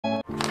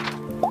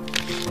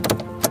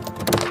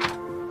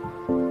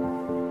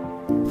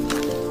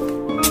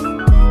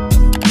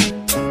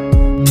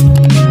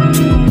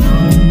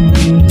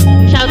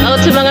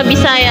mga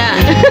Bisaya.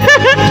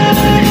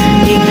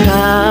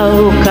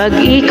 Ikaw kag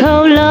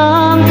ikaw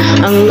lang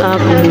ang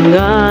akong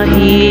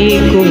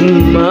ngahi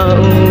kung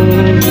mao.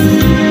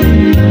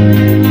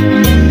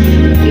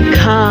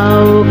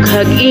 Ikaw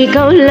kag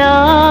ikaw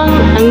lang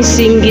ang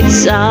singgit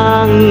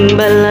sang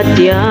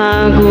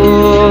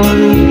balatyagon.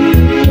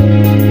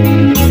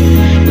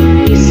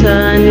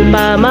 Bisan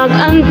pa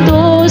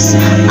magantos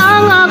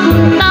ang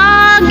akong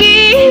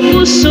tagi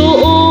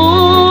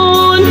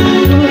pusoon,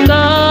 nung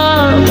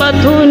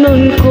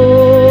kapatunon ko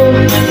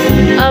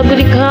abot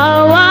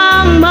ikaw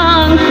ang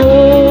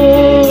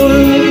mangkon.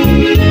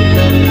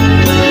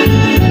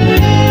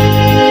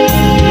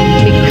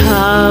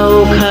 Ikaw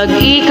kag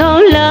ikaw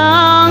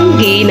lang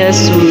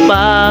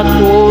ginasumpa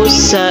ko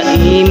sa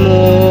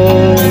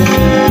imo.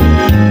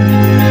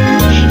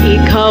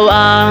 Ikaw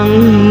ang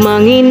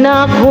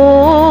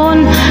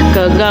manginakon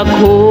kag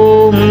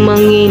ako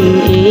mangin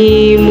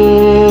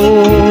imo.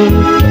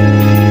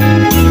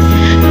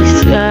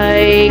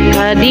 Isa'y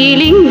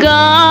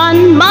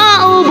kadilinggan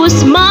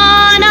maubos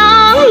man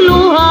ang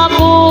luha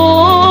ko,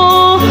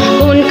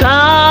 kung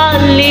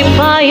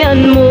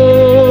kalipayan mo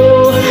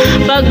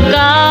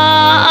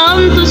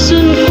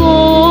pagkaantusun ko.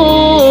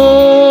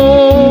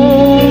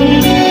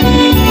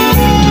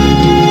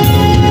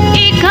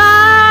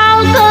 Ikaw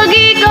kag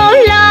ikaw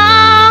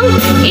lang,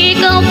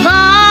 ikaw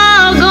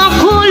kag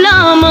ako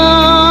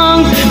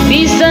lamang,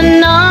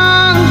 bisan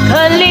ng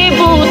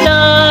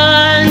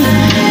kalibutan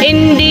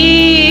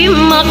hindi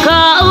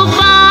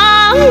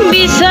makaupang,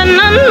 bisan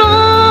ano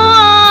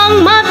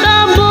ang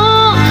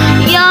matabo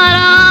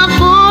yara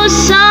ako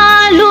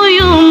sa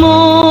luyo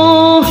mo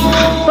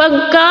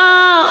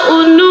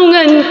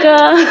pagkaunungan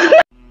ka.